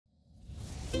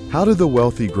How do the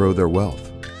wealthy grow their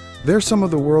wealth? They're some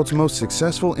of the world's most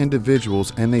successful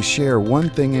individuals, and they share one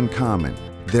thing in common.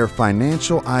 Their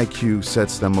financial IQ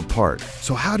sets them apart.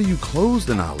 So how do you close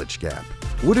the knowledge gap?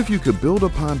 What if you could build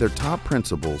upon their top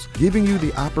principles, giving you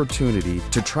the opportunity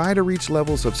to try to reach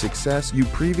levels of success you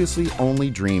previously only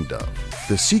dreamed of?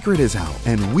 The secret is out,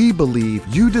 and we believe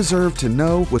you deserve to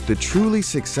know what the truly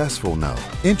successful know.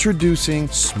 Introducing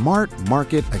Smart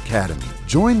Market Academy.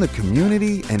 Join the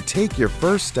community and take your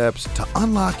first steps to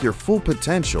unlock your full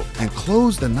potential and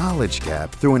close the knowledge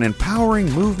gap through an empowering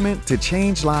movement to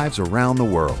change lives around the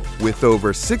world. With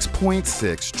over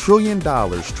 $6.6 trillion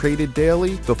traded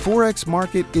daily, the forex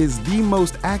market is the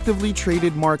most actively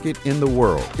traded market in the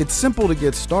world. It's simple to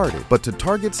get started, but to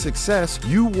target success,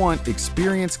 you want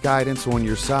experienced guidance on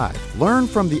your side. Learn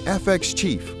from the FX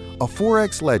Chief, a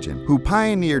forex legend who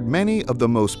pioneered many of the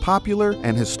most popular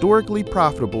and historically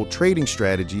profitable trading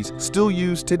strategies still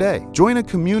used today. Join a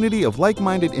community of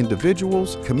like-minded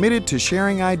individuals committed to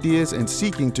sharing ideas and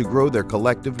seeking to grow their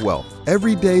collective wealth.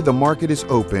 Every day the market is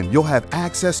open, you'll have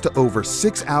access to over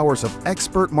 6 hours of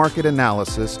expert market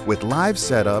analysis with live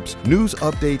setups, news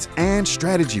updates, and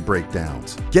strategy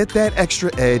breakdowns. Get that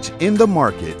extra edge in the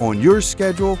market on your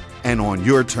schedule and on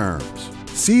your terms.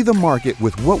 See the market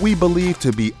with what we believe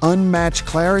to be unmatched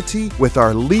clarity with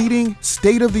our leading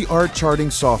state-of-the-art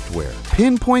charting software.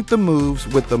 Pinpoint the moves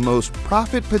with the most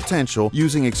profit potential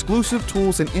using exclusive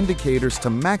tools and indicators to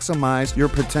maximize your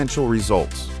potential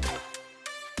results.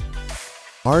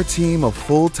 Our team of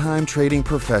full-time trading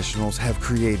professionals have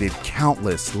created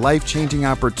countless life-changing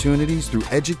opportunities through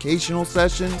educational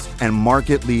sessions and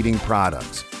market-leading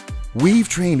products. We've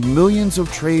trained millions of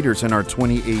traders in our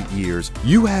 28 years.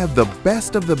 You have the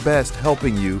best of the best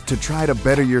helping you to try to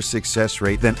better your success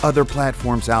rate than other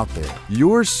platforms out there.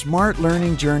 Your smart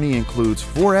learning journey includes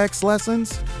forex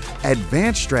lessons,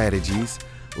 advanced strategies,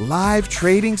 live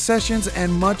trading sessions,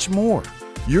 and much more.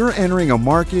 You're entering a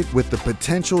market with the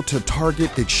potential to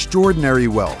target extraordinary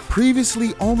wealth.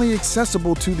 Previously only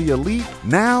accessible to the elite,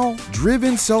 now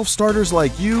driven self-starters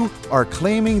like you are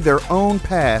claiming their own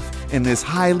path in this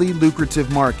highly lucrative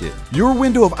market. Your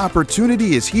window of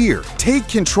opportunity is here. Take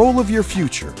control of your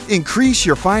future. Increase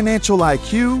your financial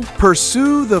IQ.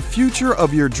 Pursue the future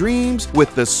of your dreams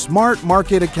with the Smart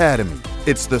Market Academy.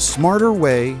 It's the smarter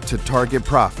way to target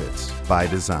profits by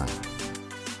design.